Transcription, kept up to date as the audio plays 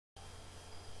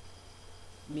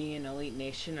me and Elite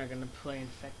Nation are gonna play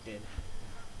Infected.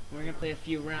 We're gonna play a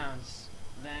few rounds,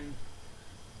 then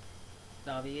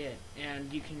that'll be it. And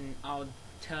I'll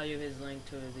tell you his link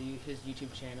to his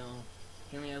YouTube channel.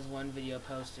 He only has one video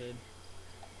posted,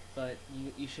 but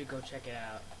you should go check it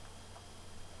out.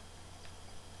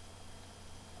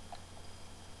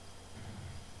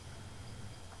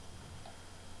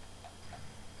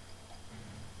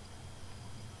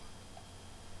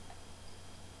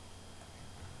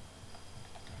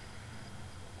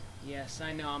 Yes,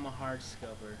 I know I'm a hard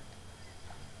scoper.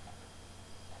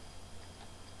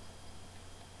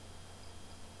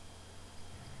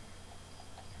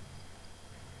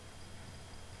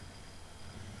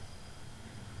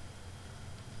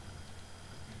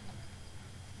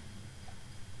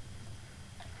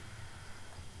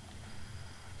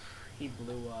 He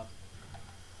blew up.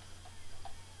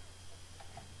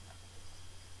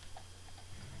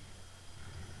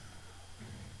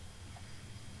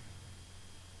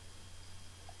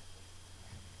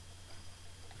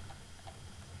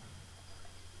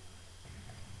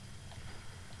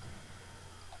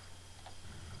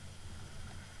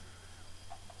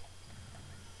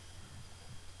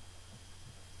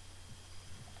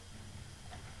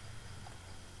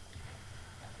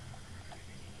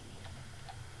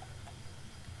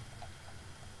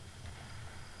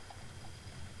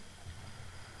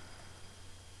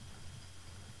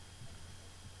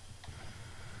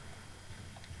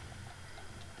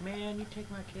 Man, you take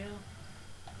my kill.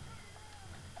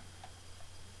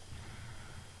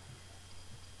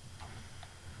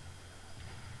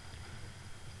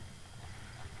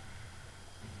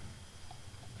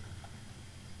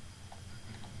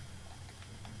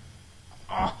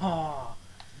 Oh!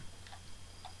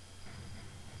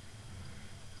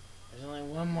 There's only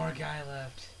one more guy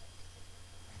left.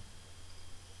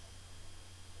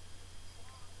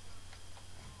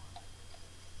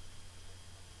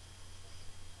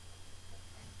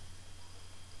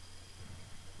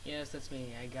 Yes, that's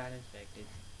me. I got infected.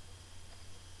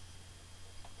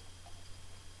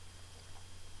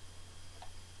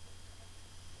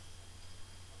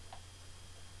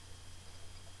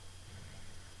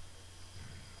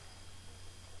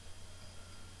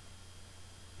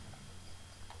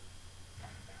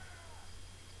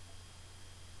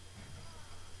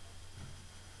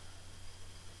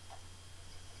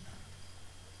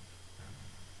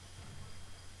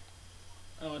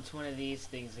 Oh, it's one of these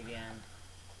things again.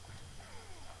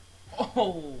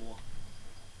 Oh!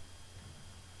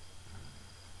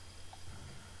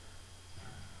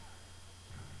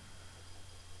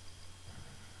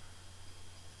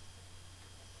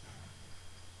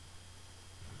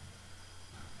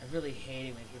 I really hate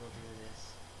it when people do this.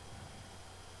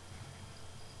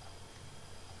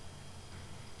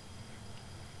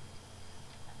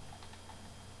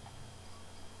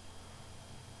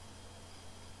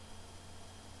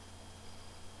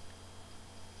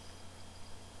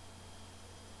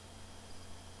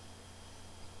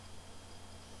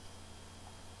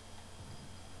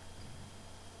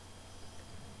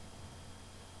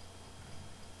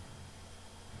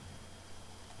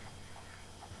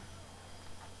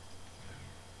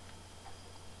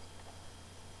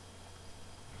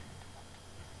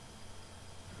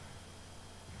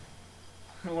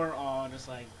 We're all just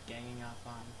like ganging up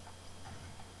on.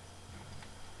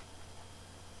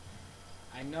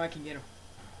 I know I can get him.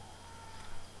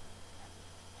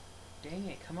 Dang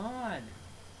it, come on!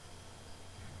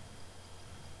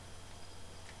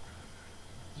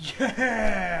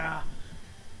 Yeah!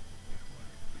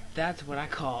 That's what I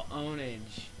call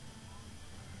ownage.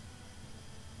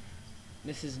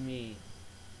 This is me.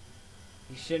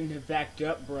 You shouldn't have backed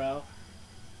up, bro.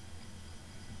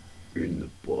 In the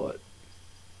butt.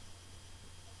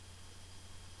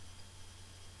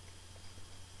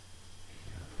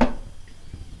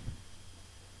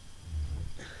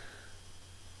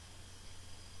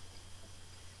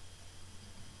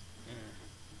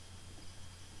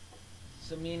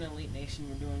 So me and Elite Nation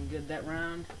were doing good that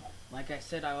round. Like I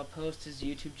said, I will post his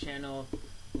YouTube channel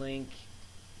link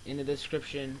in the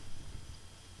description,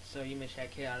 so you may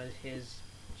check out his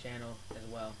channel as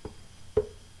well.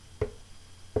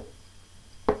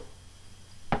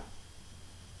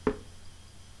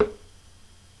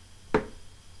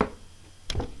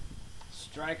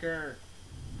 Striker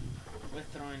with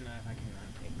throwing knife, I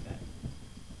cannot take that.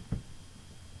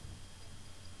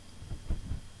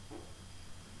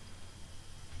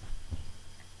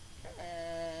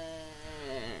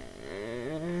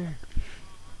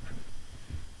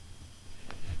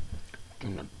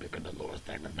 I'm not bigger than the Lord's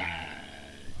thing to die.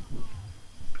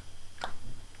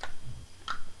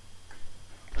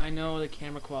 I know the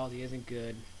camera quality isn't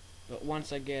good. But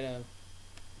once I get a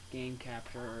game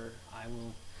capture, I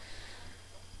will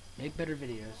make better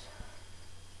videos.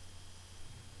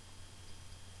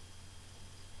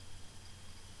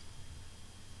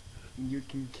 You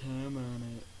can count on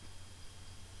it.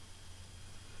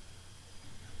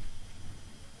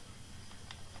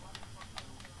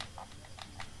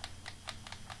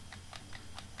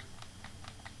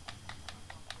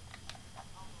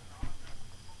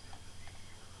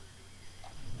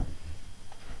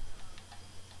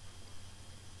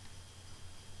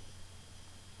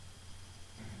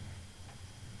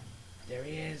 There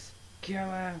he is. Kill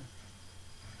him.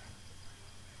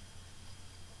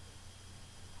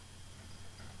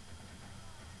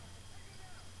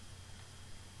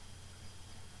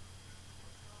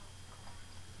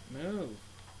 Move.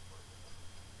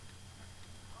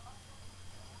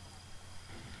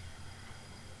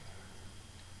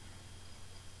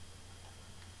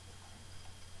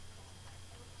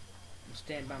 I'm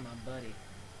standing by my buddy.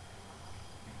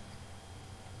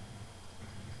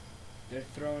 They're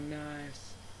throwing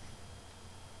knives.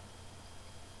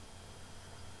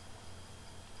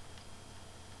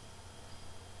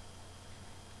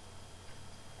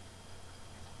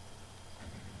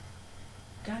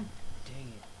 God dang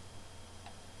it.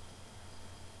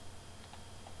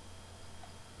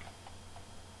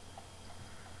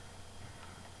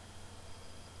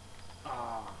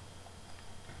 Ah.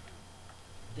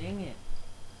 Dang it.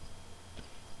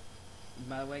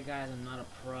 By the way, guys, I'm not a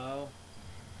pro.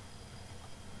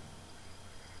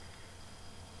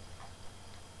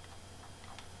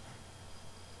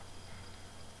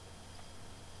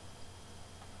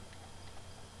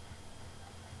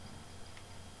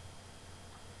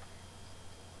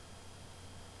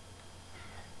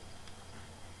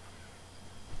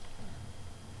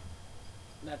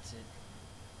 That's it.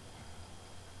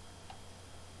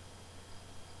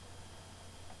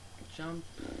 Jump.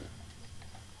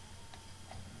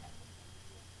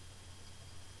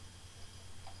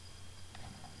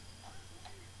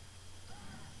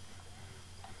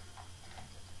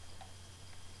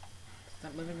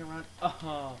 Stop moving around.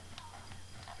 Oh.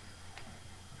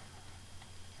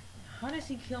 How does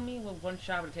he kill me with one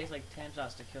shot, but it takes like 10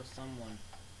 shots to kill someone?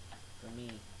 For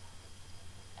me.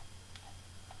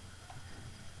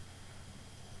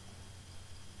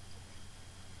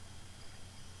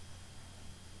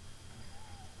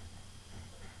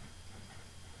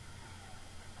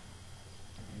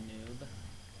 Noob.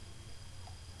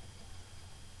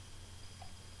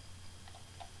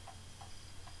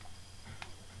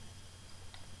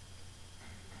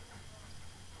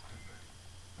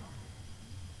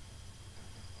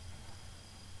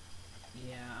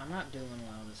 Yeah, I'm not doing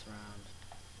well this round.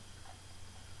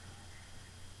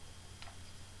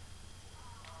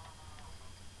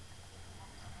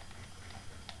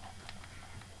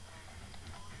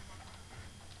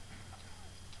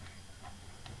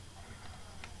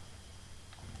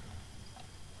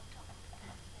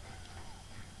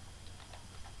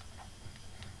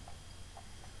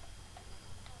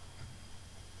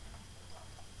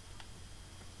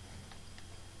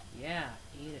 Yeah,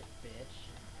 eat it, bitch.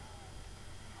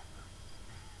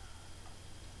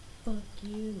 Fuck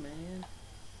you, man.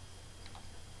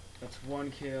 That's one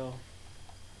kill.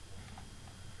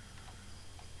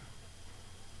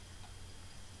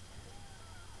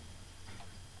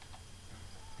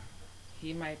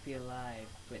 He might be alive,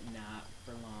 but not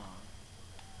for long.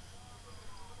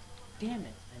 Damn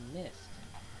it, I missed.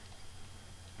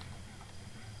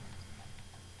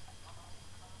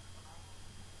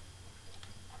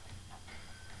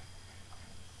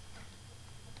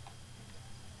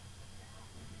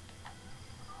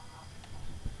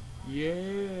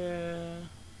 Yeah.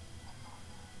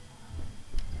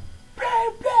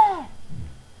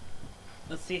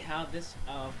 Let's see how this.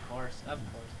 Oh, of course, of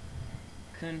course.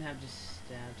 Couldn't have just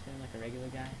stabbed him like a regular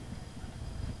guy.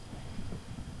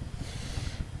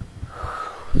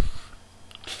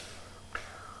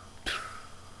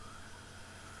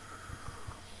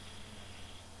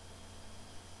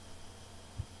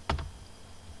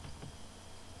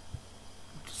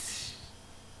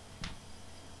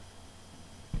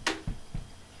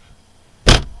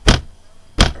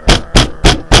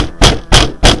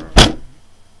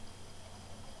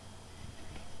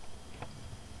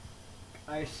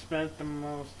 I spent the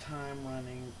most time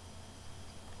running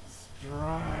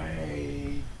Striker.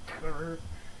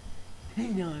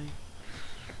 Hang on.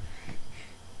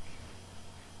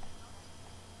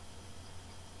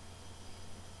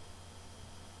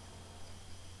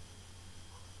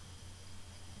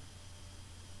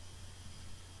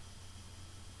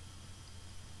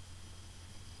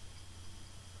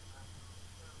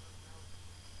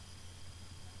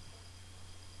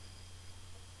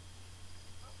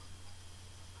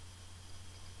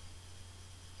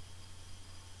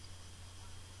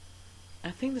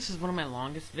 I think this is one of my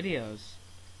longest videos.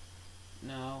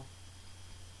 No.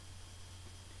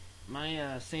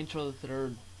 My Saints Row the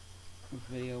 3rd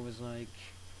video was like,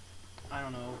 I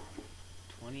don't know,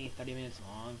 20-30 minutes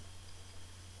long.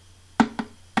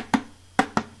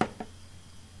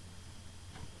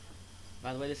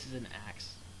 By the way, this is an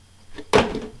axe.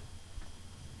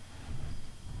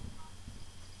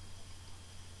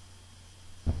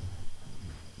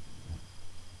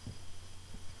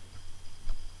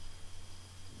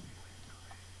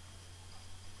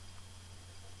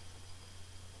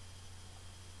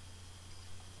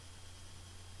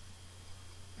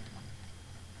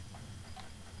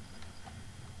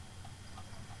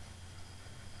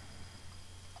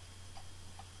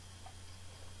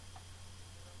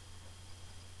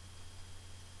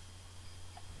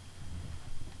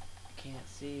 Can't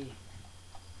see.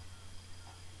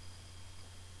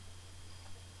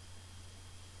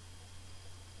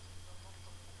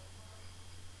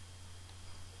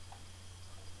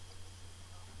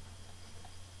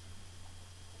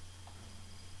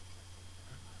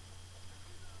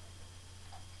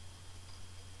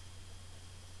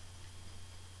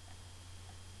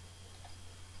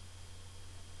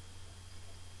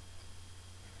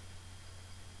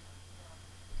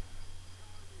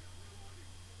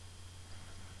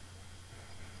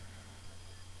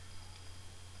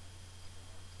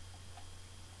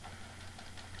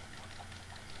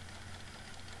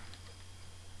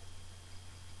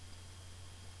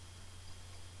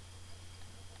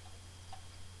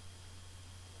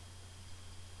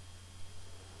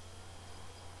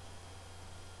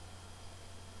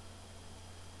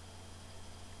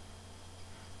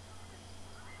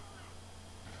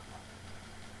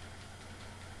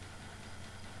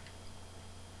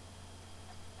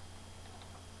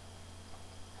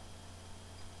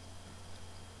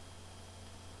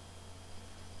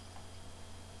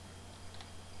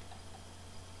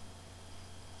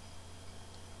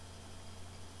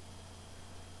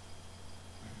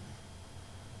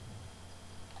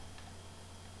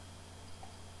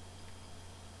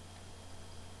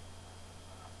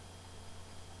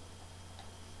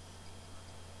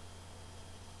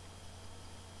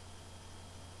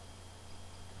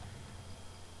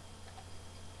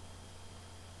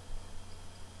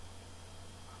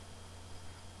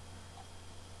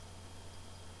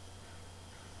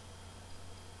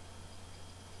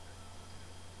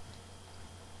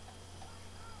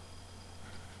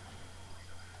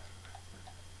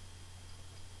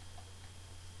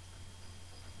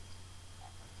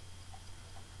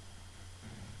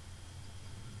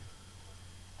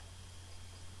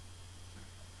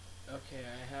 Okay,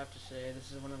 I have to say,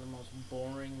 this is one of the most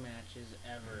boring matches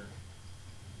ever.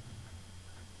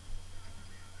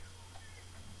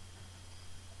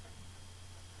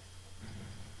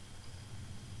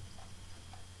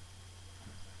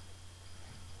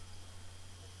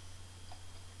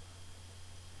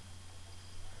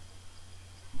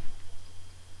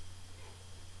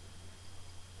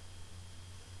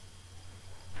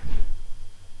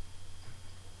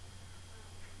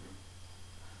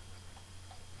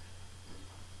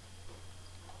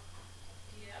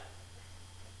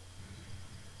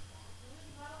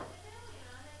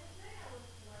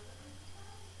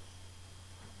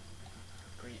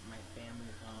 Great, my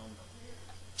family's home.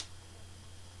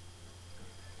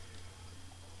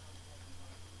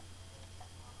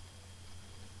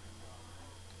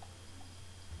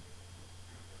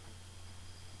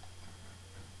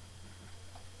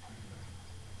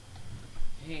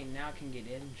 Hey, now it can get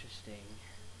interesting.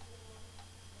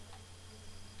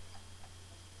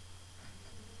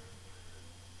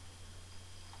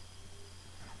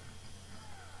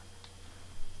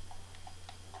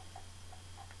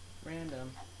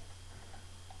 Random.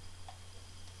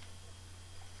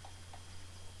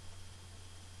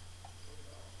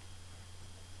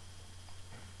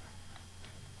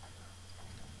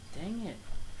 Dang it.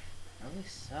 I really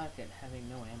suck at having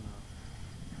no ammo.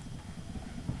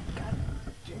 God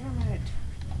damn it.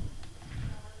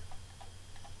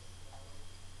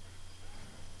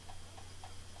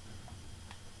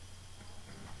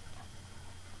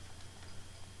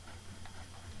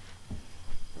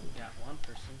 Got one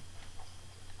person.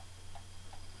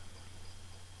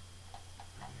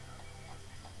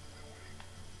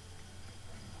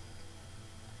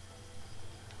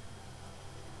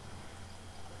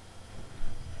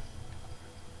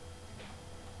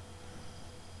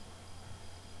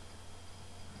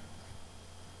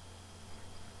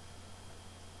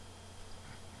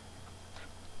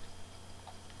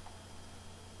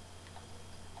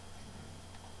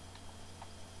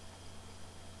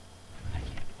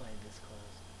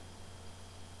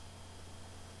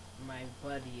 my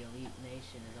buddy Elite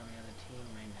Nation is on the other team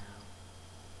right now.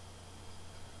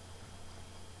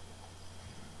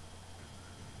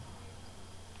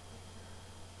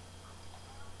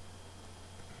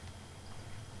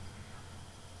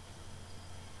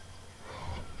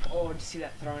 Oh, did you see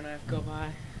that throwing knife go by?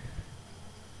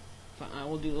 Fine,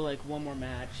 we'll do like one more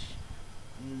match,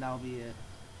 and that'll be it.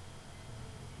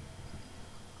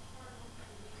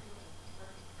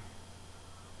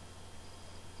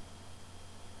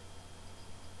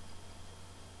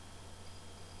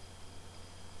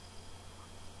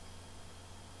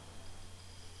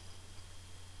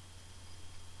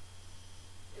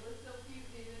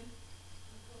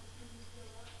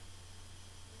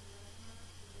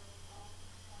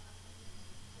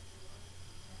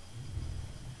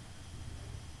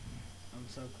 I'm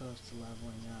so close to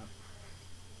leveling up.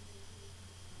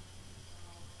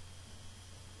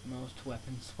 Most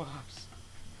weapon swaps.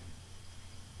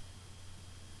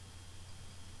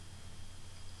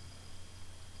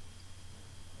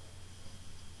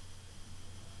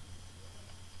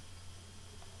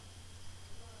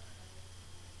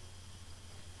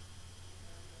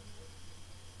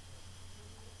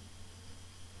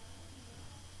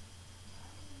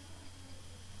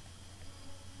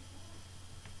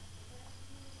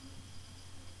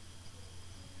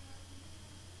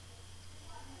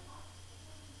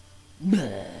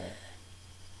 Bleh.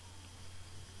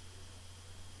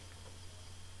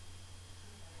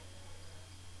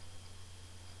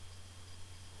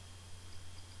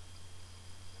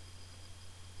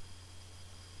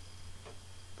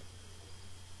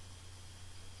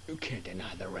 You can't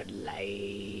deny the red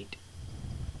light.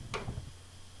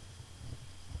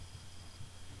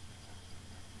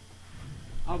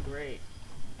 Oh great,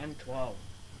 M12.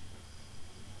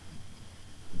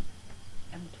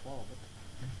 M12. What the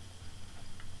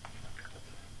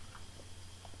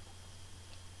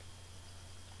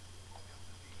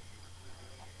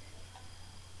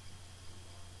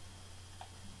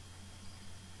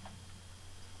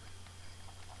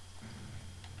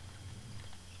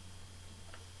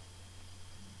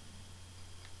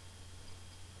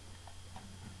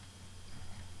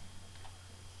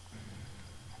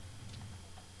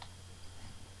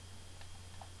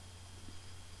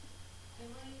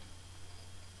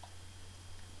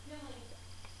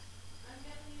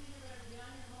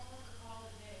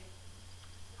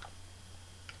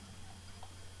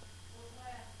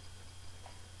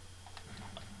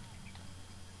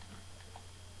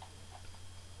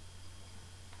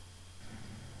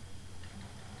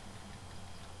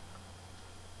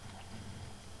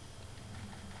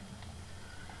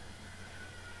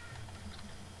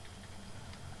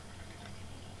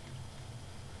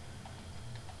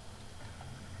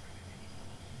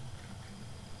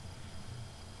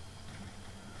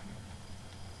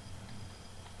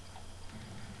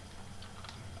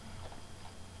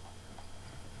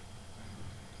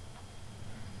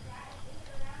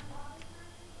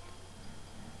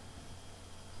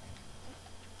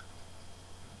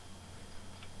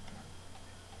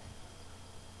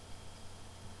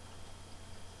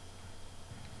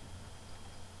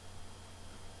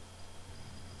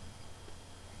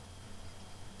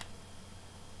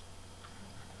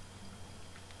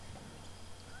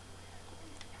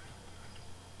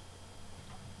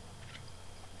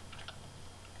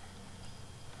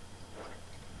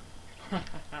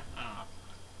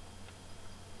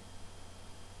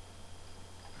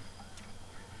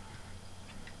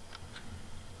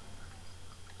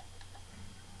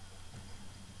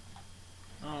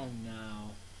Oh no.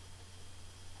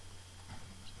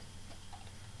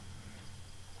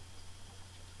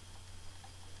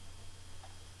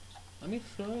 Let me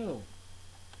through.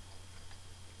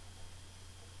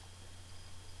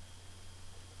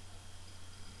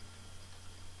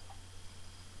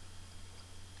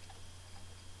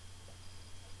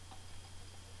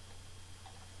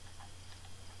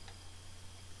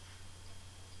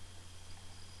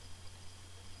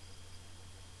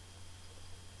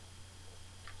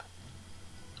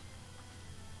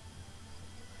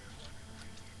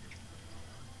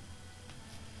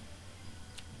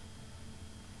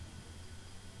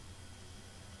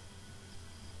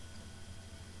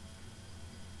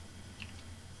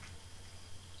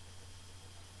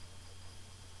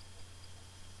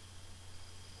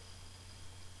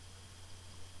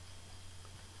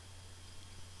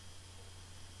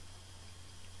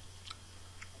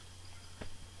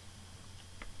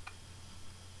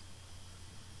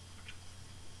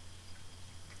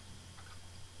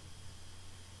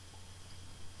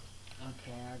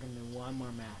 Okay, I'm gonna do one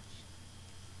more match.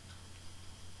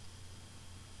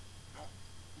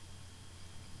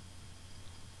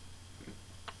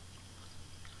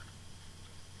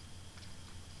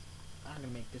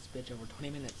 this bitch over 20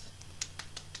 minutes.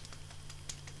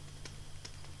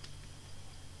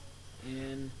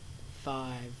 In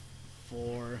 5,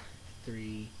 4,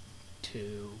 3,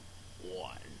 2,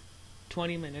 1.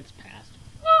 20 minutes passed.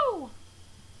 Woo!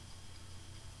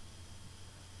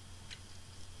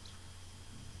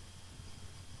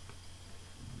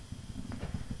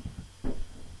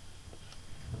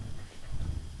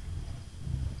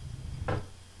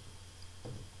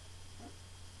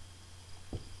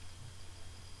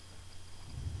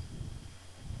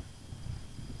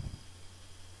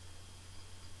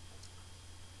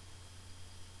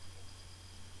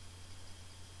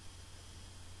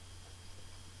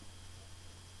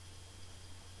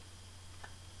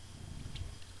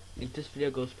 If this video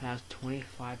goes past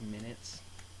 25 minutes,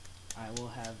 I will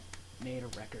have made a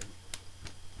record.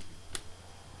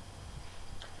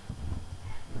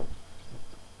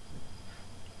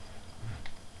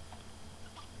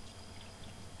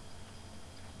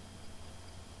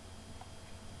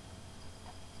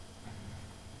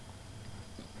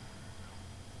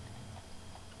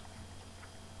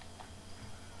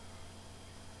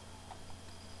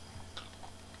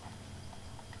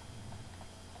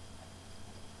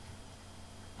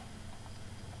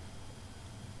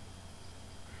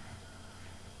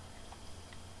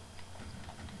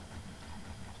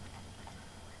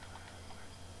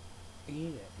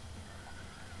 Eat it.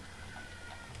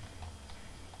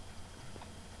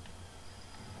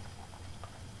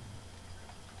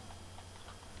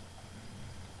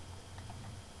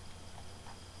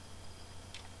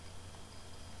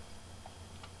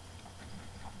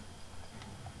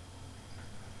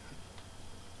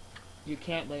 You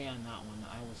can't lay on that one.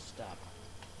 I will stop.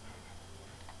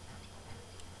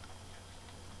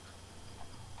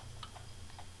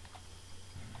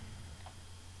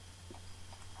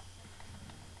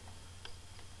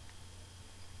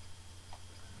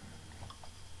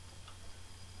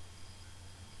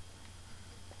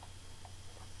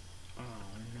 Oh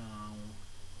no.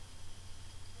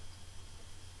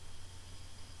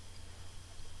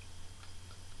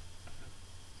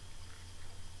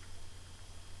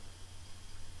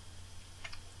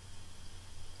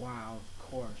 Wow,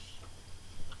 of course.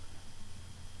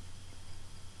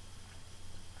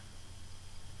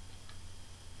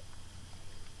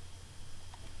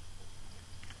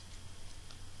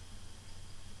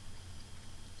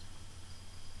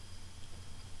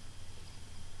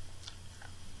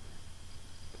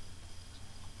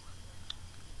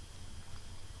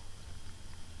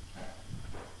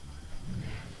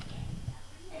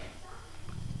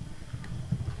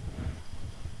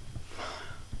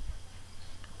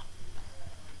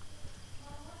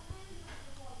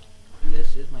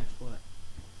 This is my foot.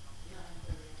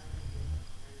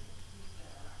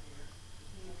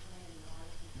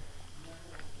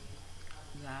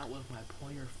 That was my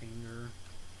pointer finger.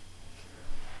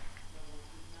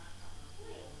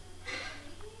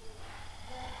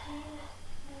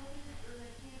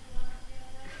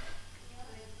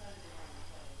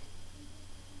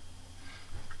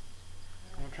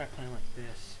 I'm gonna try playing like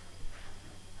this.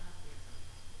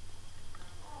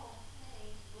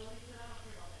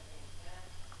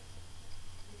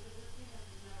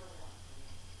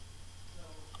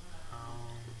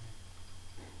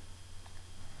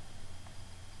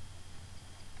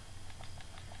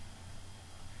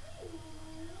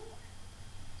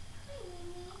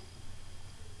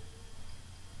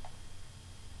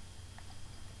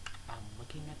 I'm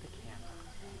looking at the camera.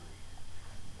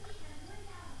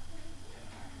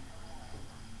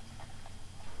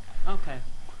 Okay.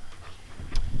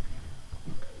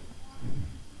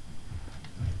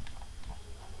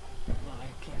 Well,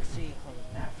 I can't see from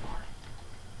that far.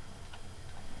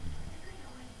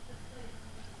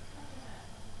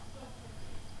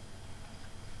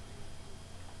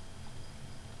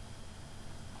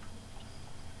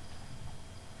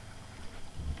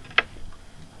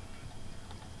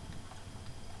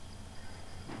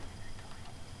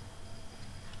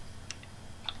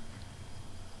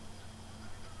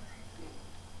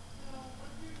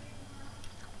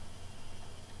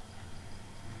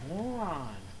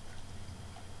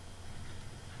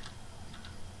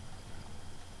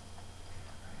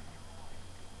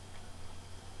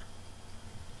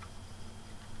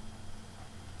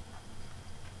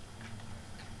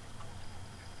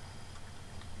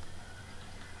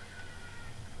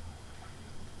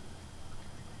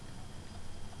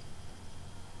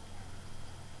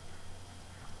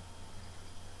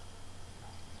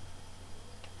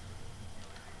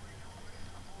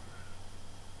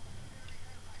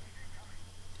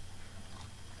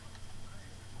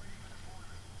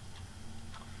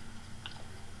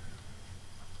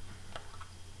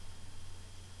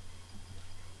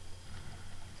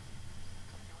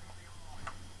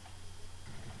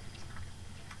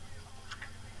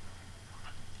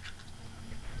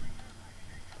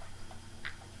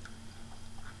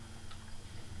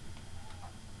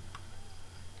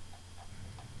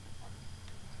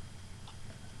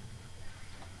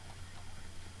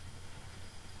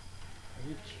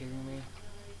 kidding me?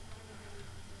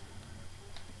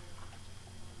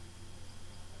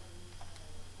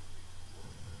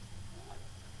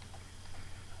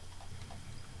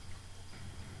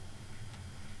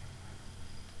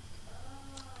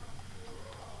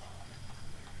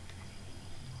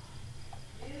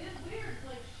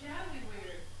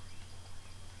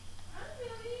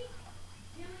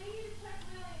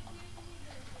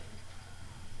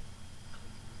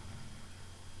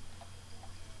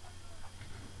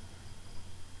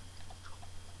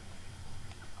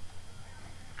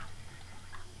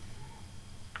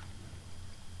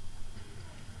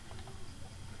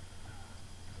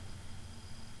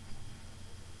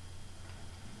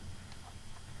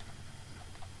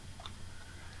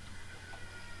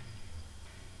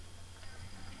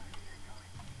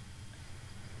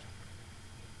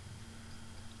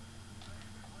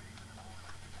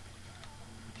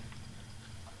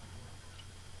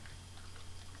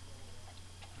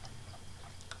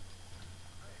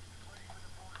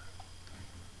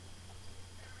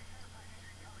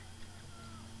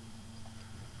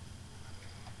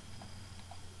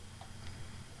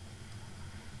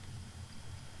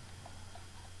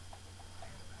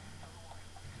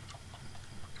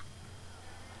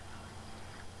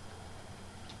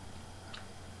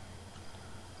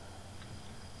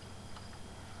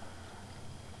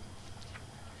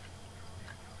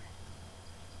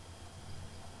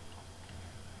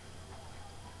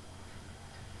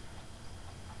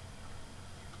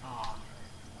 Aw.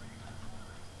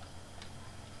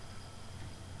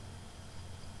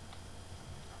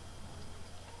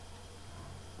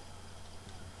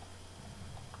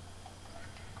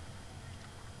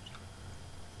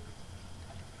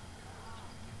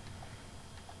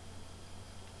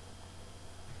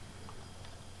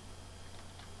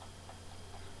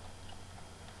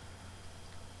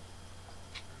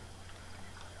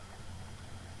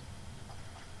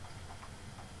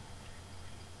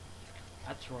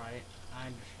 That's right. I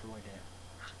destroyed it.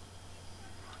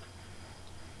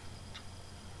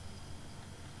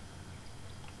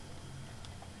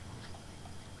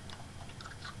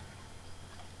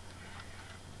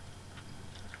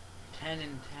 Ten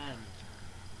and 10.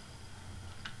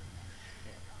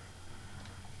 Shit.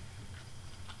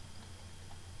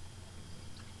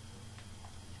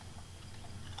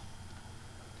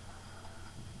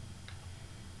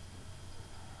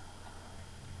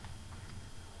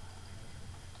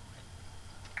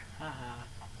 Haha.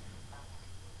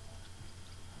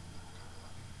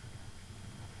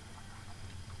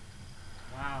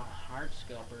 Wow, heart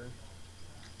scalper.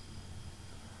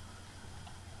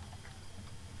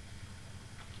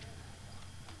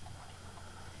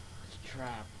 It's a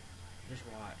trap. Just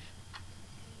watch.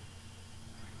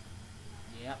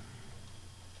 Yep.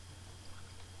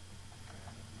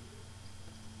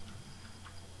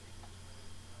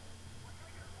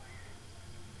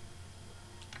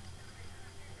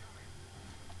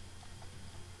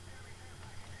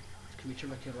 This could be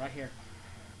triple kill right here.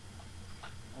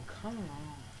 Oh, come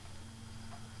on.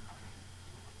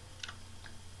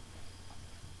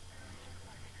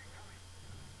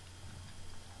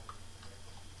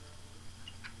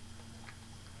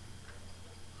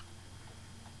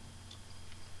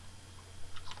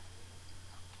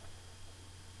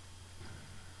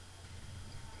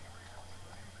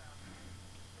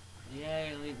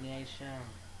 Yay, Elite Nation.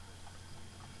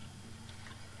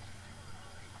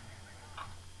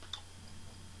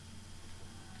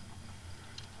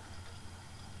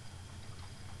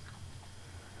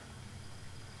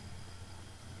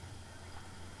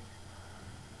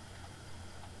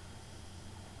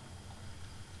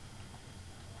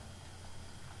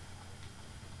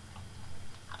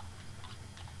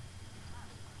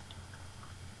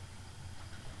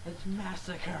 It's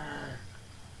massacre.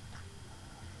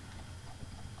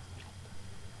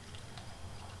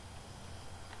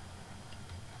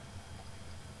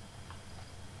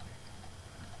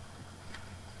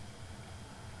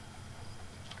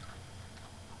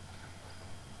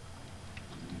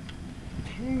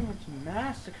 Dang, it's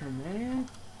massacre, man.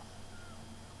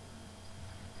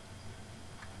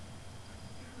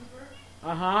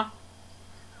 Uh-huh.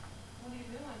 What are you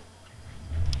doing?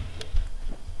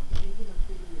 I'm making a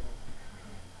video.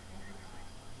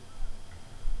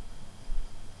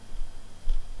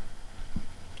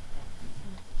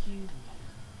 Fuck you.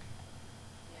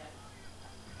 Yes.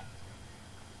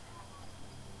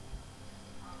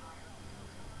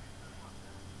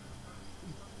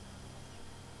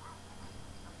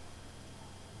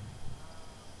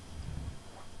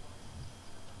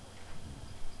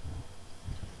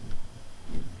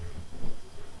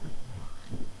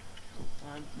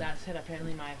 That's it.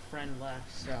 Apparently my friend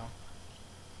left, so.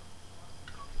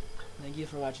 Thank you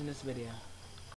for watching this video.